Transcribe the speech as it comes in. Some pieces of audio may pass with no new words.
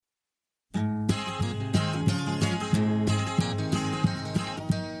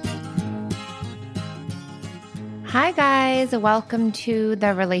Hi, guys. Welcome to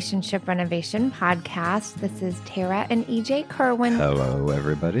the Relationship Renovation Podcast. This is Tara and EJ Kerwin. Hello,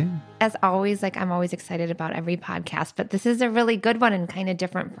 everybody. As always, I'm always excited about every podcast, but this is a really good one and kind of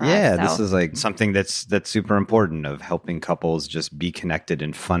different for us. Yeah, this is like something that's super important of helping couples just be connected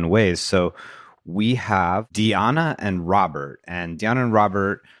in fun ways. So we have Deanna and Robert, and Deanna and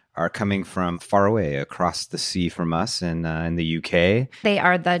Robert are coming from far away across the sea from us in the UK. They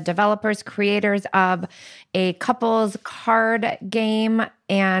are the developers, creators of a couples card game,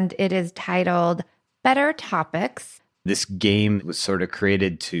 and it is titled Better Topics. This game was sort of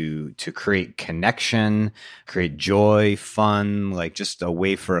created to create connection, create joy, fun, like just a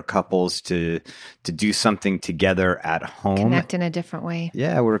way for couples to do something together at home. Connect in a different way.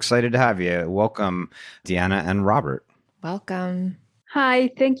 Yeah, we're excited to have you. Welcome, Deanna and Robert. Welcome.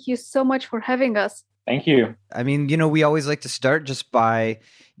 Hi, thank you so much for having us. Thank you. I mean, we always like to start just by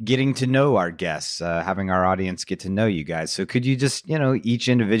getting to know our guests, having our audience get to know you guys. So could you just, each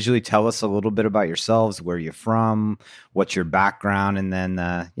individually tell us a little bit about yourselves, where you're from, what's your background, and then,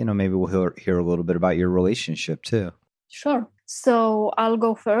 maybe we'll hear a little bit about your relationship too. Sure. So I'll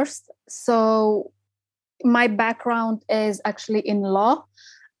go first. So my background is actually in law.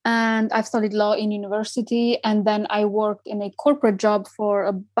 And I've studied law in university, and then I worked in a corporate job for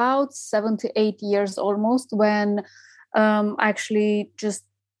about 7 to 8 years almost, when I actually just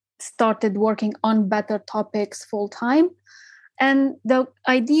started working on better topics full time. And the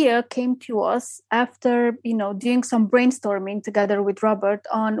idea came to us after, doing some brainstorming together with Robert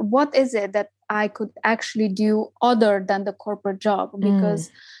on what is it that I could actually do other than the corporate job,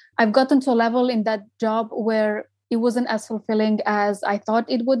 because I've gotten to a level in that job where it wasn't as fulfilling as I thought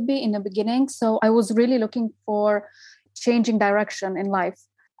it would be in the beginning. So I was really looking for changing direction in life.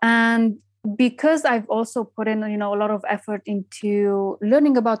 And because I've also put in, a lot of effort into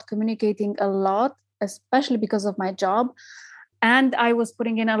learning about communicating a lot, especially because of my job, and I was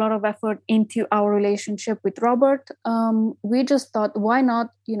putting in a lot of effort into our relationship with Robert, we just thought, why not,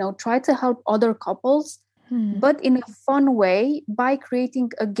 try to help other couples, but in a fun way by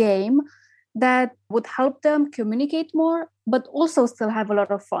creating a game that would help them communicate more, but also still have a lot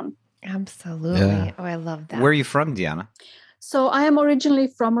of fun. Absolutely. Yeah. Oh, I love that. Where are you from, Deanna? So I am originally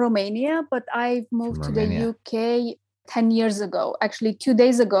from Romania, but I've moved to the UK 10 years ago. Actually, 2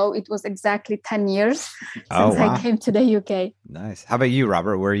 days ago, it was exactly 10 years since I came to the UK. Nice. How about you,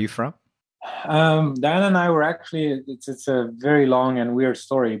 Robert? Where are you from? Dan and I were actually, it's a very long and weird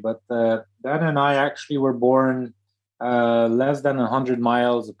story, but Dan and I actually were born less than 100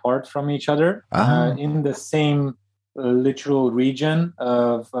 miles apart from each other, in the same literal region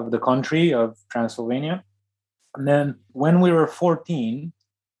of the country of Transylvania. And then when we were 14,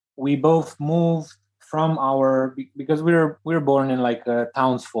 we both moved from because we were born in like a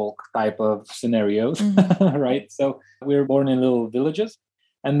townsfolk type of scenarios, right? So we were born in little villages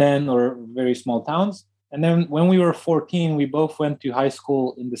or very small towns. And then when we were 14, we both went to high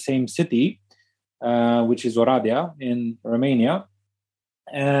school in the same city, which is Oradea in Romania.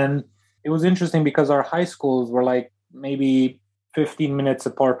 And it was interesting because our high schools were like maybe 15 minutes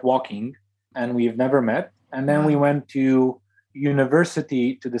apart walking, and we've never met. And then we went to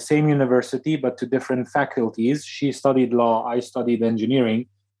the same university, but to different faculties. She studied law, I studied engineering.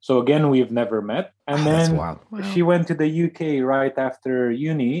 So again, we've never met. And then she went to the UK right after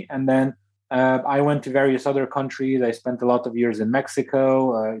uni. And then I went to various other countries. I spent a lot of years in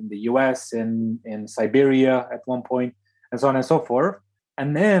Mexico, in the US, in Siberia at one point, and so on and so forth.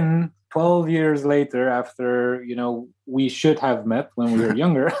 And then 12 years later, after, we should have met when we were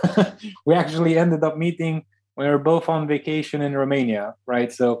younger, we actually ended up meeting. We were both on vacation in Romania,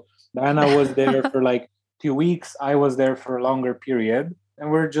 right? So Diana was there for like 2 weeks. I was there for a longer period. And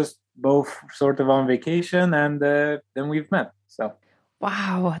we're just both sort of on vacation, and then we've met. So.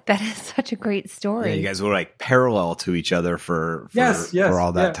 Wow, that is such a great story. Yeah, you guys were like parallel to each other for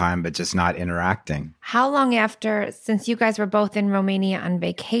all that time, but just not interacting. How long after, since you guys were both in Romania on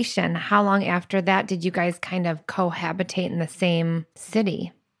vacation, how long after that did you guys kind of cohabitate in the same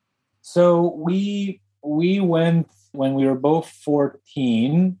city? So we went when we were both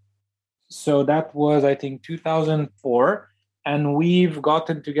 14. So that was, I think, 2004. And we've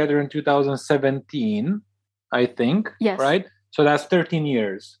gotten together in 2017, I think. Yes. Right? So that's 13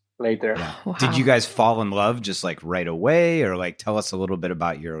 years later. Yeah. Wow. Did you guys fall in love just like right away, or like tell us a little bit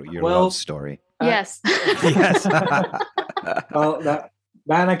about your love story? Yes. Yes. Well, that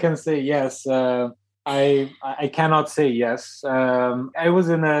I can say yes. I cannot say yes. I was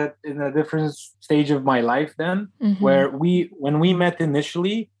in a different stage of my life then, where when we met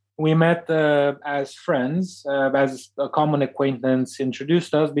initially, we met as friends, as a common acquaintance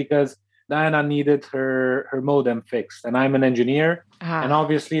introduced us, because Diana needed her modem fixed, and I'm an engineer. And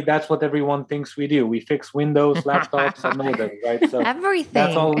obviously, that's what everyone thinks we do. We fix Windows, laptops, and modems, right? So everything.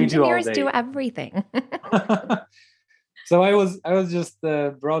 That's all we do all Engineers day. do everything. So I was just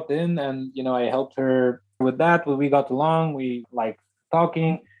brought in, and I helped her with that. We got along. We like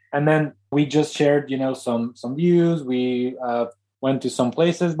talking, and then we just shared some views. We went to some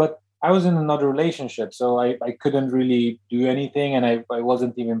places, but I was in another relationship, so I couldn't really do anything, and I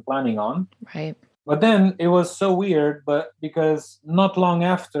wasn't even planning on. Right. But then it was so weird, but because not long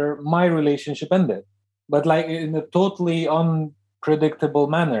after my relationship ended, but like in a totally unpredictable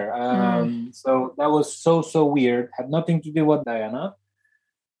manner. So that was so weird. Had nothing to do with Diana.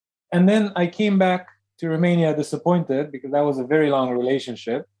 And then I came back to Romania disappointed because that was a very long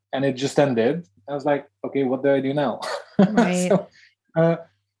relationship and it just ended. I was like, okay, what do I do now? Right. So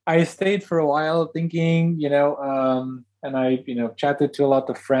I stayed for a while thinking, and I, chatted to a lot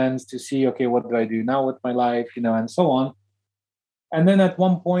of friends to see, okay, what do I do now with my life, and so on. And then at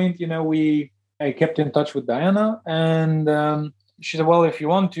one point, I kept in touch with Diana, and she said, well, if you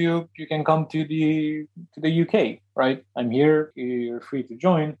want to, you can come to the UK, right? I'm here, you're free to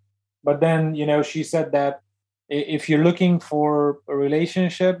join. But then, she said that if you're looking for a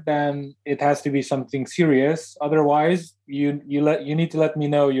relationship, then it has to be something serious. Otherwise, you need to let me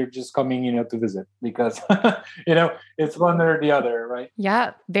know you're just coming, to visit, because it's one or the other, right?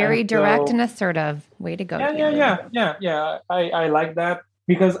 Yeah, very direct and assertive. Way to go. Yeah. I like that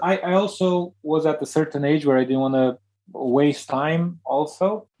because I also was at a certain age where I didn't want to waste time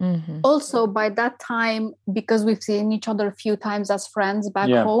also. Mm-hmm. Also, by that time, because we've seen each other a few times as friends back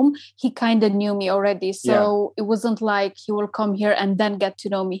home, he kind of knew me already. So it wasn't like he will come here and then get to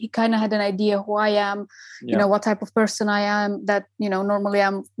know me. He kind of had an idea who I am, what type of person I am, that, normally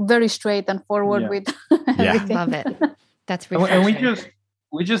I'm very straight and forward with everything. Love it. That's refreshing. And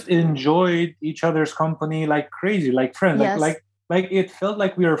we just enjoyed each other's company like crazy, like friends. Yes. Like it felt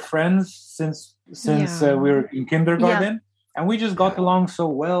like we were friends since we were in kindergarten, and we just got along so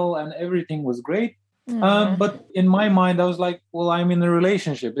well, and everything was great. But in my mind, I was like, well, I'm in a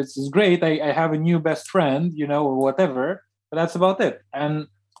relationship. It's great. I have a new best friend, or whatever. But that's about it. And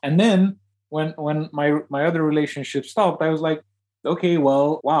then when my other relationship stopped, I was like, okay,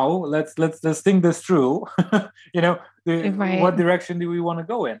 well, wow, let's think this through. What direction do we want to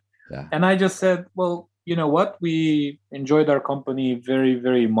go in? Yeah. And I just said, well, you know what? We enjoyed our company very,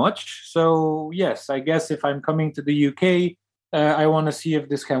 very much. So yes, I guess if I'm coming to the UK, I want to see if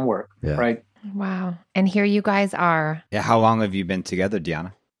this can work. Yeah. Right. Wow. And here you guys are. Yeah. How long have you been together,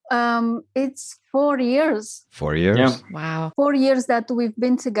 Diana? It's 4 years. 4 years? Yeah. Wow. 4 years that we've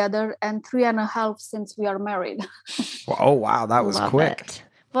been together and 3.5 since we are married. Oh, wow. That was Love quick. it.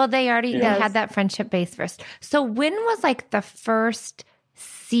 Well, they had that friendship base first. So when was like the first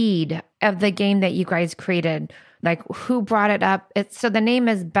seed of the game that you guys created? Like, who brought it up? So the name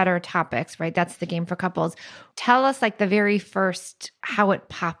is Better Topics, right? That's the game for couples. Tell us like the very first, how it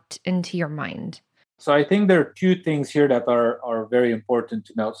popped into your mind. So I think there are two things here that are very important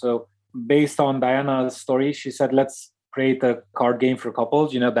to know. So based on Diana's story, she said, let's create a card game for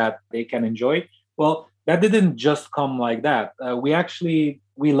couples, that they can enjoy. Well, that didn't just come like that.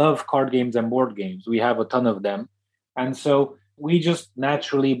 We love card games and board games. We have a ton of them. And so we just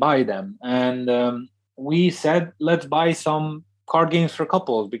naturally buy them. And we said, let's buy some card games for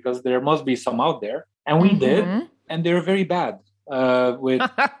couples because there must be some out there. And we did. And they're very bad.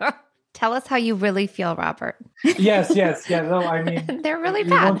 Tell us how you really feel, Robert. Yes. No, I mean, they're really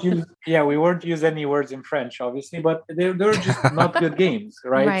bad. We won't use any words in French, obviously, but they're just not good games,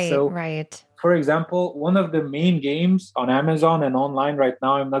 right? Right. For example, one of the main games on Amazon and online right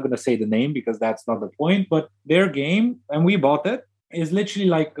now, I'm not going to say the name because that's not the point, but their game, and we bought it, is literally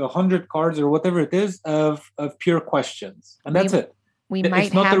like 100 cards or whatever it is of pure questions. And that's it. We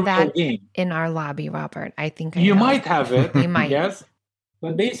might have that in our lobby, Robert. I think you might have it. We might. Yes.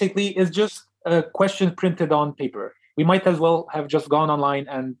 But basically, it's just a question printed on paper. We might as well have just gone online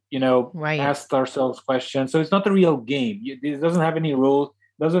and, asked ourselves questions. So it's not a real game. It doesn't have any rules,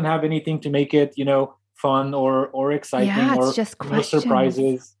 doesn't have anything to make it, fun or exciting or just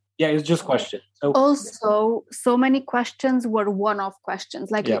surprises. Yeah, it's just questions. So, also, so many questions were one-off questions.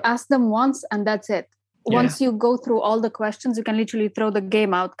 Like you ask them once and that's it. Once you go through all the questions, you can literally throw the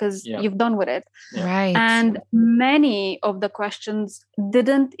game out because you've done with it. Yeah. Right. And many of the questions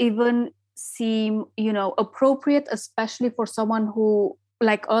didn't even seem, appropriate, especially for someone who,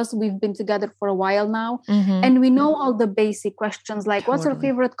 like us, we've been together for a while now. Mm-hmm. And we know all the basic questions like what's your Totally.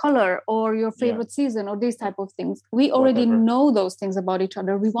 favorite color or your favorite season or these type of things. We already know those things about each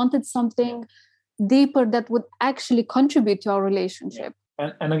other. We wanted something deeper that would actually contribute to our relationship.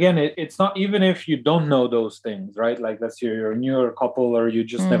 And again, it's not, even if you don't know those things, right? Like let's say you're a newer couple or you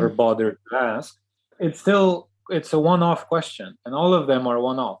just never bothered to ask. It's a one-off question, and all of them are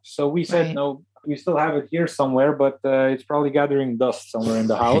one-off. So we said, Right. no, we still have it here somewhere, but it's probably gathering dust somewhere in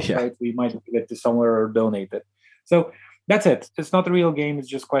the house, Yeah. right? We might give it to somewhere or donate it. So that's it. It's not a real game. It's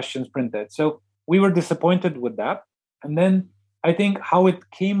just questions printed. So we were disappointed with that. And then I think how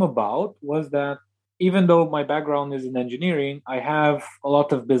it came about was that even though my background is in engineering, I have a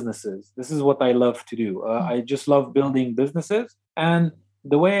lot of businesses. This is what I love to do. I just love building businesses. And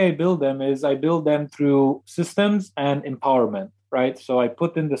the way I build them is I build them through systems and empowerment, right? So I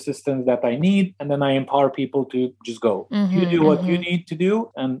put in the systems that I need, and then I empower people to just go. You do what you need to do,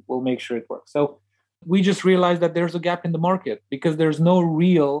 and we'll make sure it works. So we just realized that there's a gap in the market because there's no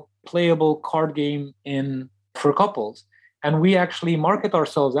real playable card game for couples. And we actually market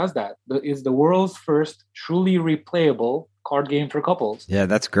ourselves as that. Is the world's first truly replayable card game for couples. Yeah,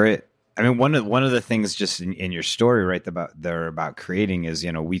 that's great. I mean, one of the things just in your story, right, about creating is,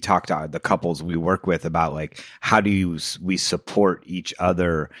 we talked to the couples we work with about like, how do we support each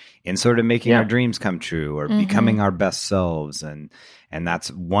other in sort of making our dreams come true or becoming our best selves. And that's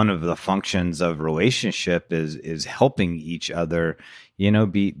one of the functions of relationship is helping each other,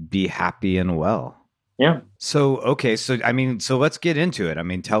 be happy and well. Yeah. So, okay. So let's get into it. I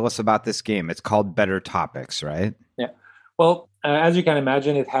mean, tell us about this game. It's called Better Topics, right? Yeah. Well, as you can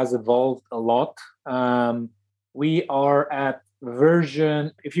imagine, it has evolved a lot. We are at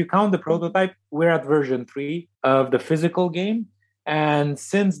if you count the prototype, we're at version 3 of the physical game. And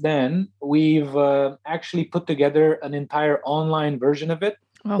since then, we've actually put together an entire online version of it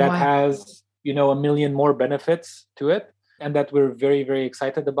has, 1 million more benefits to it. And that we're very, very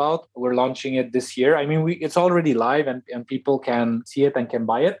excited about. We're launching it this year. I mean, it's already live and people can see it and can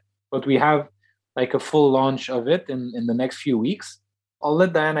buy it. But we have like a full launch of it in the next few weeks. I'll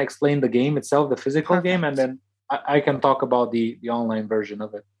let Diana explain the game itself, the physical game, and then I can talk about the online version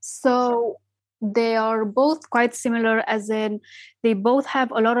of it. So they are both quite similar, as in they both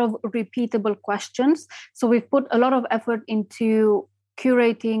have a lot of repeatable questions. So we've put a lot of effort into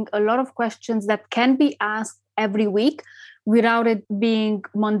curating a lot of questions that can be asked every week without it being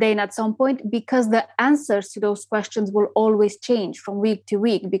mundane at some point, because the answers to those questions will always change from week to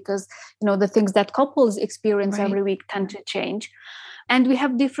week, because the things that couples experience every week tend to change. And we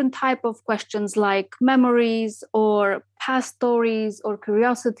have different type of questions like memories or past stories or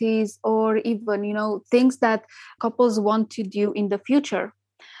curiosities, or even things that couples want to do in the future.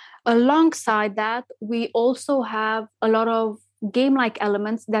 Alongside that, we also have a lot of game-like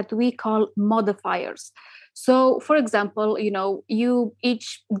elements that we call modifiers. So, for example, you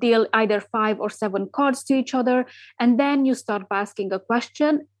each deal either 5 or 7 cards to each other, and then you start asking a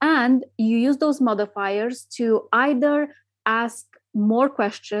question, and you use those modifiers to either ask more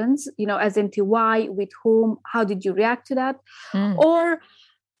questions, as into why, with whom, how did you react to that, or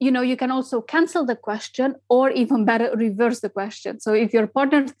you can also cancel the question, or even better, reverse the question. So if your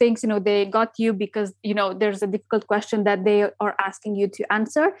partner thinks, they got you because, there's a difficult question that they are asking you to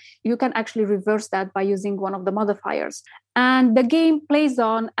answer, you can actually reverse that by using one of the modifiers. And the game plays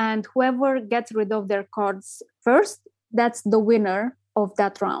on, and whoever gets rid of their cards first, that's the winner of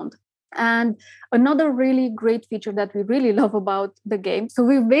that round. And another really great feature that we really love about the game, so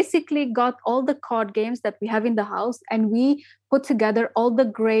we've basically got all the card games that we have in the house, and we put together all the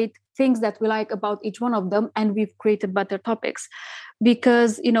great things that we like about each one of them, and we've created Better Topics.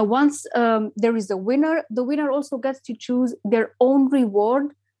 Because once there is a winner, the winner also gets to choose their own reward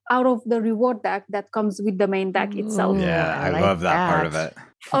out of the reward deck that comes with the main deck itself. Yeah, I love that part of it.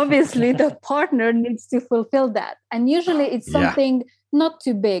 Obviously, the partner needs to fulfill that. And usually it's something not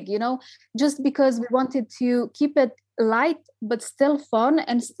too big, just because we wanted to keep it light, but still fun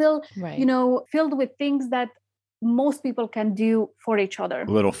and still, filled with things that most people can do for each other.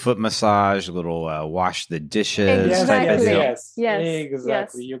 A little foot massage, a little wash the dishes type of deal. Yes,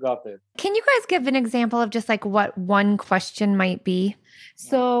 exactly. You got it. Can you guys give an example of just like what one question might be?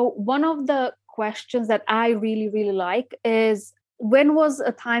 So one of the questions that I really, really like is, when was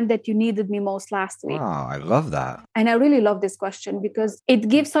a time that you needed me most last week? Wow, I love that. And I really love this question because it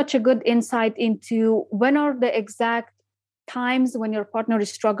gives such a good insight into when are the exact times when your partner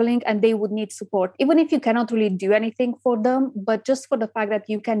is struggling and they would need support, even if you cannot really do anything for them, but just for the fact that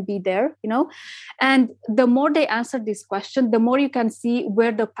you can be there, And the more they answer this question, the more you can see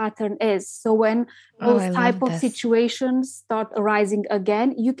where the pattern is. So when those type of situations start arising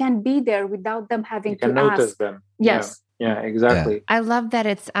again, you can be there without them having to notice ask. Them. Yes. Yeah, exactly. Yeah. I love that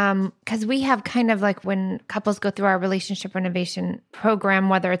it's because we have kind of like when couples go through our relationship renovation program,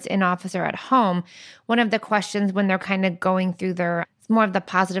 whether it's in office or at home, one of the questions when they're kind of going through their more of the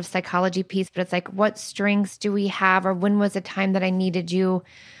positive psychology piece, but it's like, what strengths do we have? Or when was a time that I needed you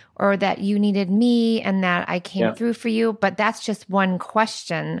or that you needed me and that I came through for you? But that's just one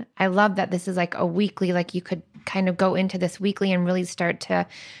question. I love that this is like a weekly, like you could kind of go into this weekly and really start to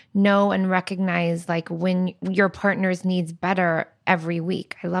know and recognize like when your partner's needs better every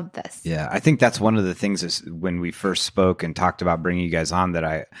week. I love this. Yeah, I think that's one of the things is when we first spoke and talked about bringing you guys on that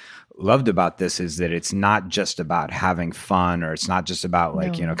I loved about this is that it's not just about having fun or it's not just about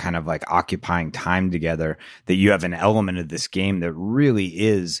like, kind of like occupying time together, that you have an element of this game that really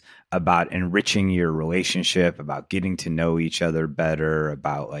is about enriching your relationship, about getting to know each other better,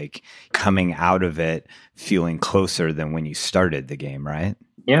 about like coming out of it feeling closer than when you started the game, right?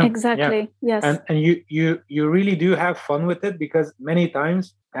 Yeah, exactly. Yeah. Yes. And you really do have fun with it because many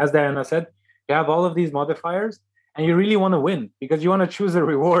times, as Diana said, you have all of these modifiers and you really want to win because you want to choose a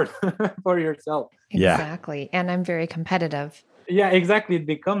reward for yourself. Exactly. And I'm very competitive. Yeah, exactly. It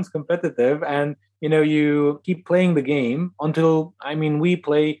becomes competitive and, you keep playing the game until, we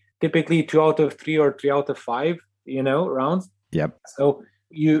play typically 2 out of 3 or 3 out of 5, rounds. Yep. So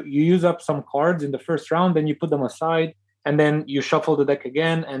you use up some cards in the first round, then you put them aside. And then you shuffle the deck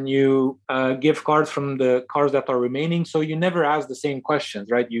again and you give cards from the cards that are remaining. So you never ask the same questions,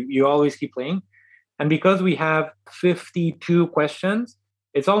 right? You always keep playing. And because we have 52 questions,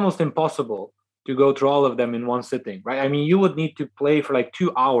 it's almost impossible to go through all of them in one sitting, right? You would need to play for like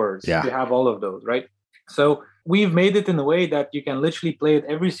 2 hours to have all of those, right? So we've made it in a way that you can literally play it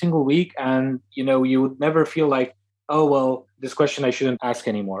every single week. And, you would never feel like, oh, well, this question I shouldn't ask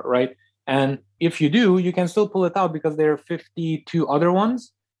anymore, right? And if you do, you can still pull it out because there are 52 other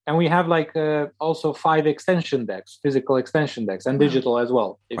ones. And we have like also 5 extension decks, physical extension decks and digital as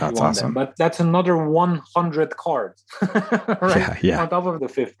well, if you want them. But that's another 100 cards, right? On top of the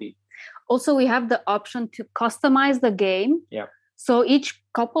 50. Also, we have the option to customize the game. Yeah. So each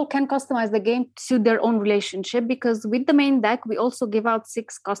couple can customize the game to their own relationship because with the main deck, we also give out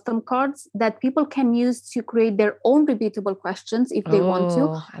 6 custom cards that people can use to create their own repeatable questions if they want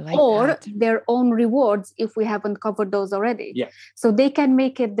to, or their own rewards if we haven't covered those already. Yeah. So they can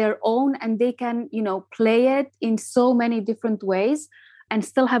make it their own and they can, play it in so many different ways and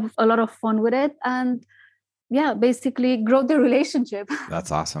still have a lot of fun with it. And basically grow their relationship.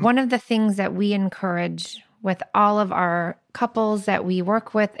 That's awesome. One of the things that we encourage with all of our couples that we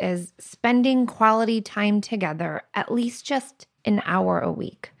work with is spending quality time together, at least just an hour a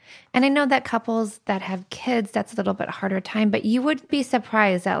week. And I know that couples that have kids, that's a little bit harder time, but you would be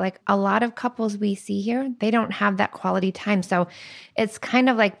surprised that like a lot of couples we see here, they don't have that quality time. So it's kind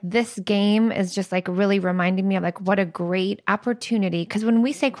of like this game is just like really reminding me of like what a great opportunity. Because when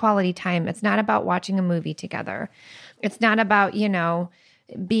we say quality time, it's not about watching a movie together. It's not about,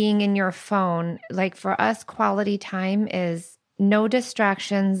 being in your phone. Like for us, quality time is no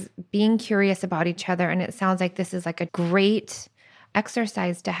distractions, being curious about each other. And it sounds like this is like a great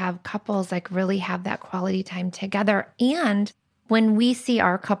exercise to have couples like really have that quality time together. And when we see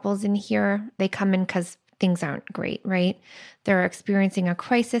our couples in here, they come in because things aren't great, right? They're experiencing a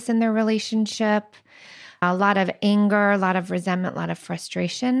crisis in their relationship, a lot of anger, a lot of resentment, a lot of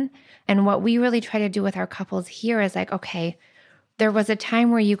frustration. And what we really try to do with our couples here is like, okay, there was a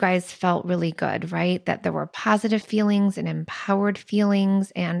time where you guys felt really good, right? That there were positive feelings and empowered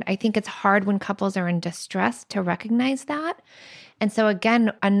feelings. And I think it's hard when couples are in distress to recognize that. And so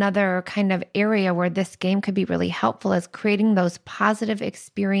again, another kind of area where this game could be really helpful is creating those positive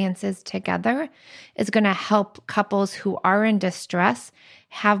experiences together is going to help couples who are in distress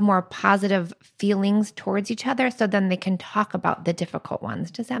have more positive feelings towards each other so then they can talk about the difficult ones.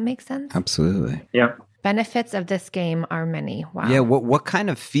 Does that make sense? Absolutely. Yeah. Benefits of this game are many. Wow. Yeah. What kind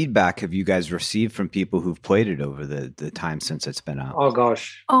of feedback have you guys received from people who've played it over the time since it's been out? Oh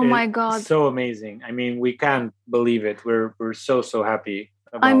gosh. Oh my God. So amazing. We can't believe it. We're so happy.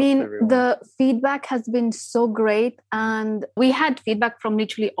 The feedback has been so great. And we had feedback from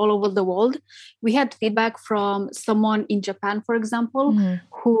literally all over the world. We had feedback from someone in Japan, for example,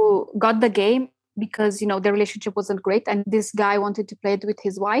 who got the game because, their relationship wasn't great. And this guy wanted to play it with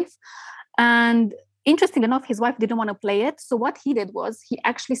his wife. And interesting enough, his wife didn't want to play it. So what he did was he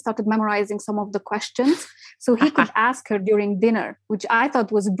actually started memorizing some of the questions so he could ask her during dinner, which I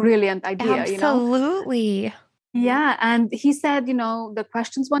thought was a brilliant idea. Absolutely. Yeah. And he said, the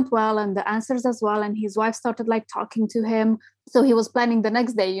questions went well and the answers as well. And his wife started like talking to him So he was planning the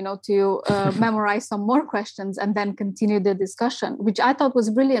next day, to memorize some more questions and then continue the discussion, which I thought was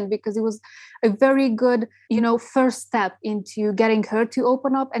brilliant because it was a very good, first step into getting her to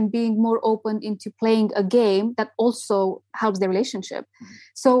open up and being more open into playing a game that also helps the relationship.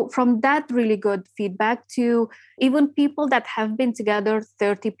 So from that really good feedback to even people that have been together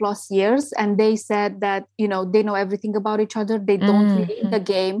 30 plus years, and they said that, they know everything about each other. They don't really in the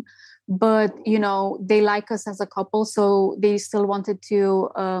game, but they like us as a couple, so they still wanted to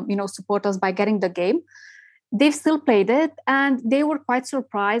support us by getting the game. They've still played it, and they were quite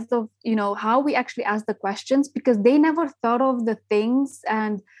surprised of how we actually asked the questions, because they never thought of the things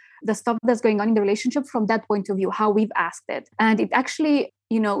and the stuff that's going on in the relationship from that point of view, how we've asked it. And it actually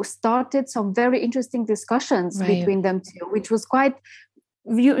started some very interesting discussions between them two, which was quite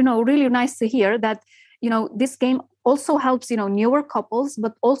really nice to hear that this game also helps, newer couples,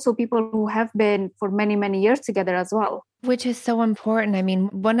 but also people who have been for many, many years together as well. Which is so important. I mean,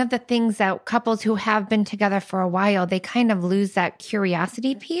 one of the things that couples who have been together for a while, they kind of lose that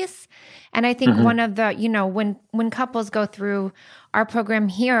curiosity piece. And I think one of the, when couples go through our program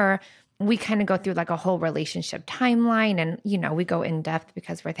here, we kind of go through like a whole relationship timeline, and, we go in depth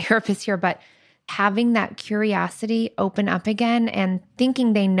because we're therapists here, but having that curiosity open up again and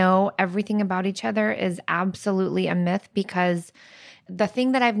thinking they know everything about each other is absolutely a myth, because the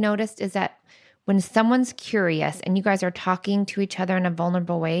thing that I've noticed is that when someone's curious and you guys are talking to each other in a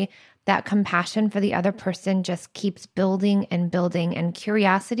vulnerable way, that compassion for the other person just keeps building and building. And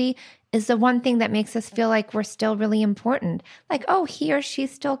curiosity is the one thing that makes us feel like we're still really important. Like, oh, he or she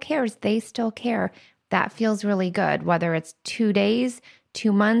still cares. They still care. That feels really good, whether it's 2 days,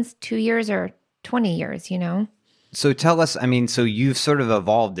 2 months, 2 years, or 20 years, So tell us, so you've sort of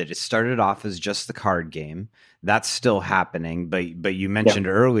evolved it. It started off as just the card game. That's still happening, but you mentioned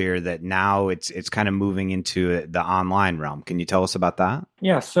earlier that now it's kind of moving into the online realm. Can you tell us about that?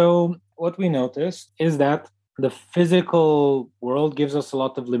 Yeah, so what we noticed is that the physical world gives us a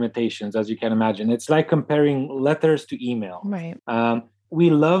lot of limitations, as you can imagine. It's like comparing letters to email. Right.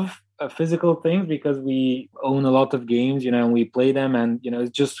 We love physical things because we own a lot of games, and we play them, and, it's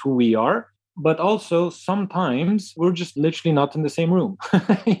just who we are. But also sometimes we're just literally not in the same room,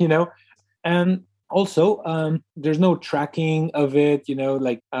 and also there's no tracking of it,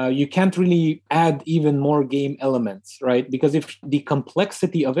 you can't really add even more game elements, right? Because if the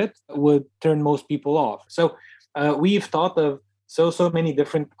complexity of it would turn most people off. So we've thought of so many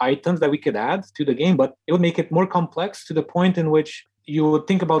different items that we could add to the game, but it would make it more complex to the point in which you would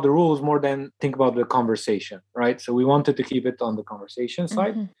think about the rules more than think about the conversation, right? So we wanted to keep it on the conversation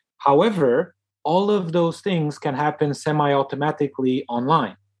side. However, all of those things can happen semi-automatically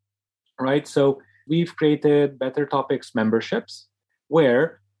online, right? So we've created Better Topics memberships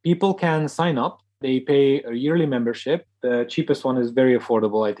where people can sign up. They pay a yearly membership. The cheapest one is very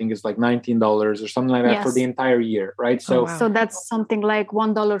affordable. I think it's like $19 or something like that for the entire year, right? So, so that's something like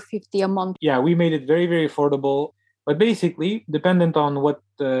 $1.50 a month. Yeah, we made it very, very affordable. But basically, dependent on what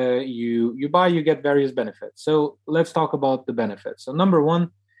you buy, you get various benefits. So let's talk about the benefits. So number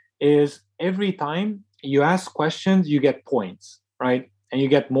one is every time you ask questions, you get points, right? And you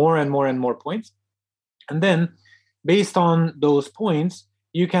get more and more and more points. And then based on those points,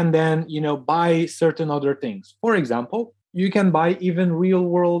 you can then, buy certain other things. For example, you can buy even real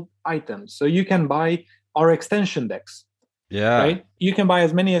world items. So you can buy our extension decks. Yeah. Right? You can buy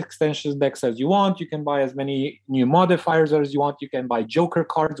as many extension decks as you want. You can buy as many new modifiers as you want. You can buy Joker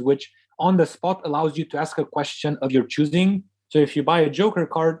cards, which on the spot allows you to ask a question of your choosing. So if you buy a Joker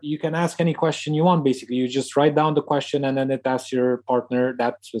card, you can ask any question you want. Basically, you just write down the question and then it asks your partner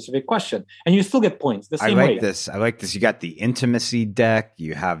that specific question. And you still get points the same way. I like this. You got the intimacy deck.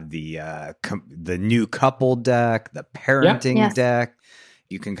 You have the new couple deck, the parenting deck.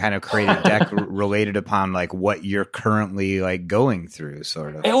 You can kind of create a deck related upon like what you're currently like going through,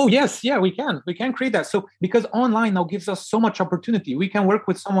 sort of. Oh, yes. Yeah, we can create that. So because online now gives us so much opportunity, we can work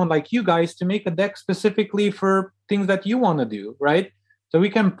with someone like you guys to make a deck specifically for things that you want to do, right? So we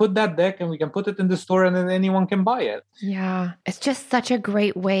can put that deck and we can put it in the store and then anyone can buy it. Yeah. It's just such a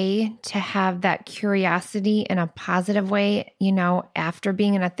great way to have that curiosity in a positive way. After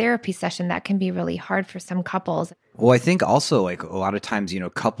being in a therapy session, that can be really hard for some couples. Well, I think also like a lot of times,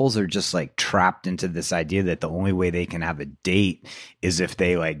 couples are just like trapped into this idea that the only way they can have a date is if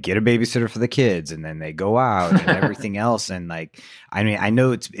they like get a babysitter for the kids and then they go out and everything else. And like, I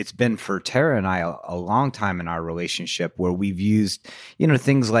know it's been for Tara and I a long time in our relationship where we've used,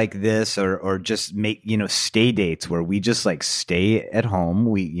 things like this or just make, stay dates where we just like stay at home.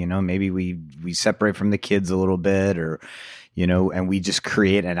 We, maybe we separate from the kids a little bit or, and we just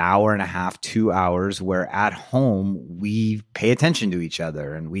create an hour and a half, 2 hours where at home we pay attention to each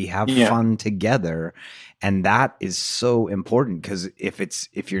other and we have fun together. And that is so important because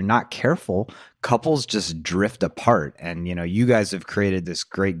if you're not careful, couples just drift apart. And, you guys have created this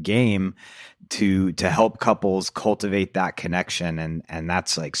great game to help couples cultivate that connection. And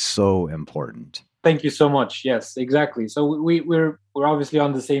that's like so important. Thank you so much. Yes, exactly. So we're obviously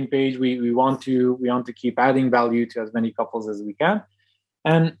on the same page. We want to keep adding value to as many couples as we can.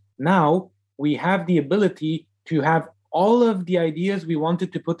 And now we have the ability to have all of the ideas we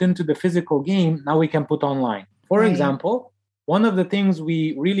wanted to put into the physical game. Now we can put online. For example, one of the things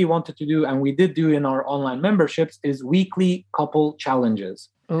we really wanted to do, and we did do in our online memberships, is weekly couple challenges.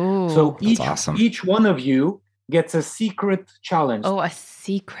 Ooh, so awesome. Each one of you gets a secret challenge. Oh, a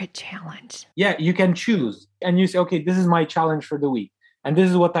secret challenge. Yeah, you can choose. And you say, okay, this is my challenge for the week. And this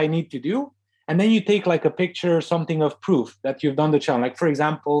is what I need to do. And then you take like a picture, something of proof that you've done the challenge. Like, for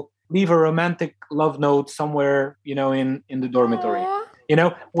example, leave a romantic love note somewhere, in the dormitory.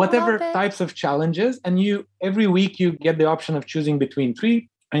 Aww, whatever types of challenges. And every week you get the option of choosing between 3.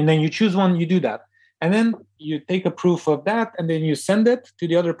 And then you choose one, you do that. And then you take a proof of that. And then you send it to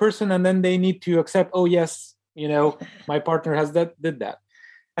the other person. And then they need to accept, oh, yes, my partner did that.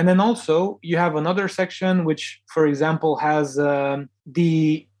 And then also you have another section, which, for example, has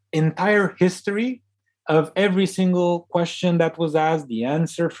the entire history of every single question that was asked, the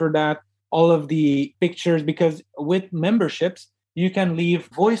answer for that, all of the pictures, because with memberships, you can leave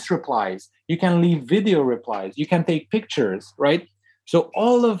voice replies, you can leave video replies, you can take pictures, right? So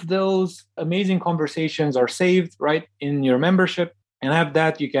all of those amazing conversations are saved, right, in your membership. And after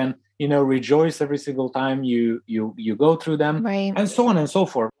that, you can rejoice every single time you go through them, right, and so on and so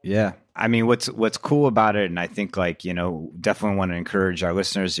forth. Yeah. I mean, what's cool about it, and I think definitely want to encourage our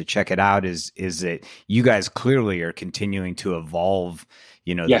listeners to check it out, is that you guys clearly are continuing to evolve,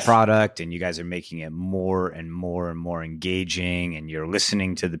 the product, and you guys are making it more and more and more engaging, and you're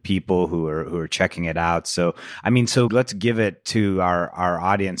listening to the people who are checking it out. So, so let's give it to our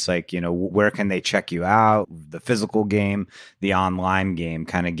audience, where can they check you out? The physical game, the online game,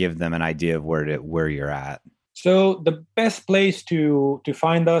 kind of give them an idea of where you're at. So the best place to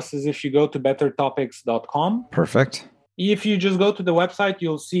find us is if you go to bettertopics.com. Perfect. If you just go to the website,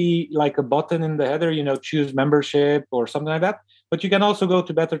 you'll see like a button in the header, choose membership or something like that. But you can also go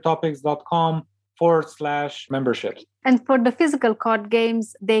to bettertopics.com/membership. And for the physical card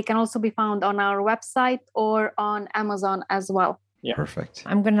games, they can also be found on our website or on Amazon as well. Yeah. Perfect.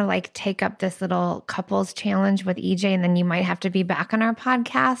 I'm going to take up this little couples challenge with EJ, and then you might have to be back on our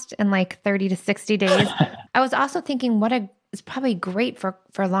podcast in 30 to 60 days. I was also thinking it's probably great for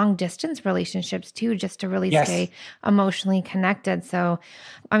long distance relationships too, just to really stay emotionally connected. So,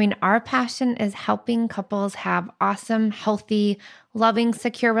 our passion is helping couples have awesome, healthy, loving,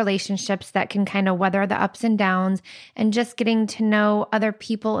 secure relationships that can kind of weather the ups and downs, and just getting to know other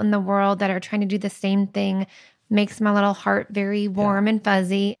people in the world that are trying to do the same thing makes my little heart very warm and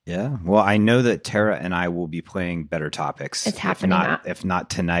fuzzy. Yeah. Well, I know that Tara and I will be playing Better Topics. It's happening. If not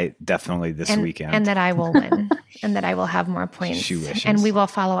tonight, definitely this weekend. And that I will win. And that I will have more points. She wishes. And we will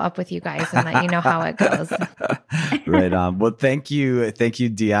follow up with you guys and let you know how it goes. Right on. Well, thank you. Thank you,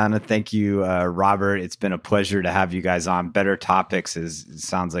 Deanna. Thank you, Robert. It's been a pleasure to have you guys on. Better Topics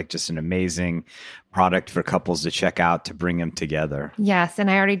sounds like just an amazing product for couples to check out to bring them together. Yes.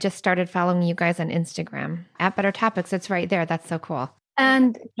 And I already just started following you guys on Instagram at Better Topics. It's right there. That's so cool.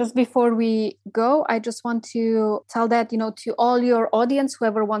 And just before we go, I just want to tell that, to all your audience,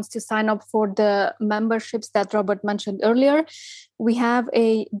 whoever wants to sign up for the memberships that Robert mentioned earlier, we have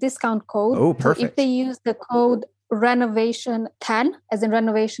a discount code. Oh, perfect. So if they use the code renovation 10, as in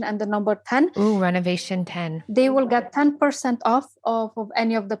renovation and the number 10. Ooh, renovation 10. They will get 10% off of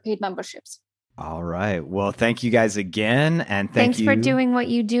any of the paid memberships. All right. Well, thank you guys again. And thanks for doing what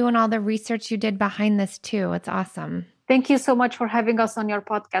you do and all the research you did behind this too. It's awesome. Thank you so much for having us on your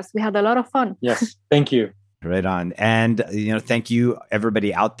podcast. We had a lot of fun. Yes. Thank you. Right on. And, thank you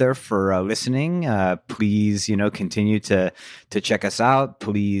everybody out there for listening. Please, continue to check us out.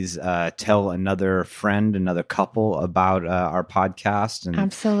 Please tell another friend, another couple about our podcast, and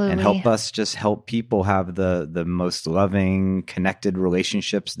absolutely, and help us just help people have the most loving, connected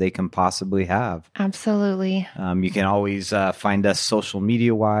relationships they can possibly have. Absolutely. You can always find us social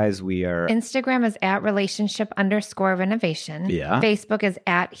media wise. We are Instagram is at relationship_renovation. Yeah. Facebook is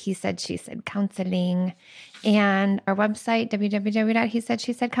at He Said She Said Counseling. And our website,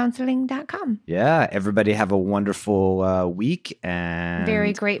 www.hesaidshesaicounseling.com. Yeah. Everybody have a wonderful week. And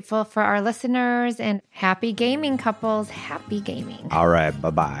very grateful for our listeners, and happy gaming, couples. Happy gaming. All right.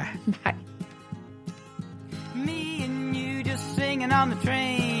 Bye-bye. Bye. Me and you riding on the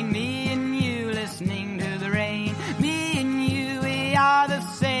train, me and you listening to the rain. Me and you, we are the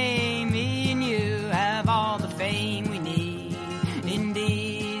same. Me and you have all the fame we need.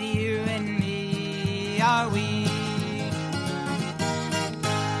 Indeed, you and me are we.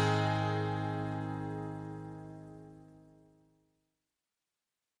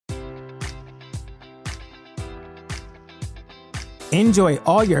 Enjoy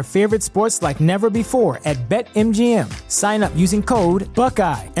all your favorite sports like never before at BetMGM. Sign up using code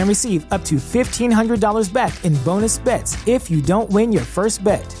Buckeye and receive up to $1,500 back in bonus bets if you don't win your first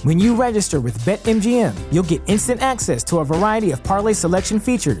bet. When you register with BetMGM, you'll get instant access to a variety of parlay selection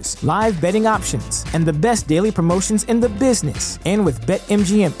features, live betting options, and the best daily promotions in the business. And with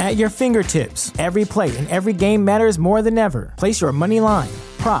BetMGM at your fingertips, every play and every game matters more than ever. Place your money line,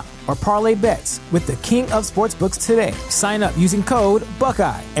 prop, or parlay bets with the king of sportsbooks today. Sign up using code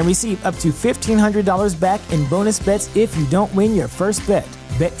Buckeye and receive up to $1,500 back in bonus bets if you don't win your first bet.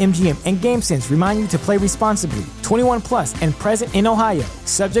 BetMGM and GameSense remind you to play responsibly. 21 plus and present in Ohio,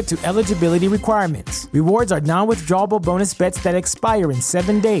 subject to eligibility requirements. Rewards are non-withdrawable bonus bets that expire in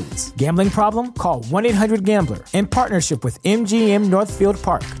 7 days. Gambling problem? Call 1-800-GAMBLER. In partnership with MGM Northfield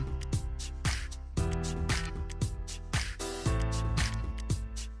Park.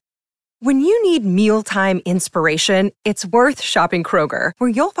 When you need mealtime inspiration, it's worth shopping Kroger, where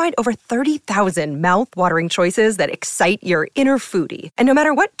you'll find over 30,000 mouth-watering choices that excite your inner foodie. And no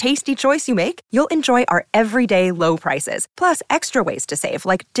matter what tasty choice you make, you'll enjoy our everyday low prices, plus extra ways to save,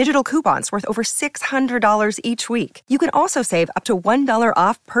 like digital coupons worth over $600 each week. You can also save up to $1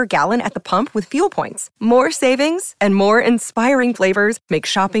 off per gallon at the pump with fuel points. More savings and more inspiring flavors make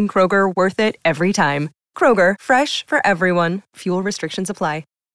shopping Kroger worth it every time. Kroger, fresh for everyone. Fuel restrictions apply.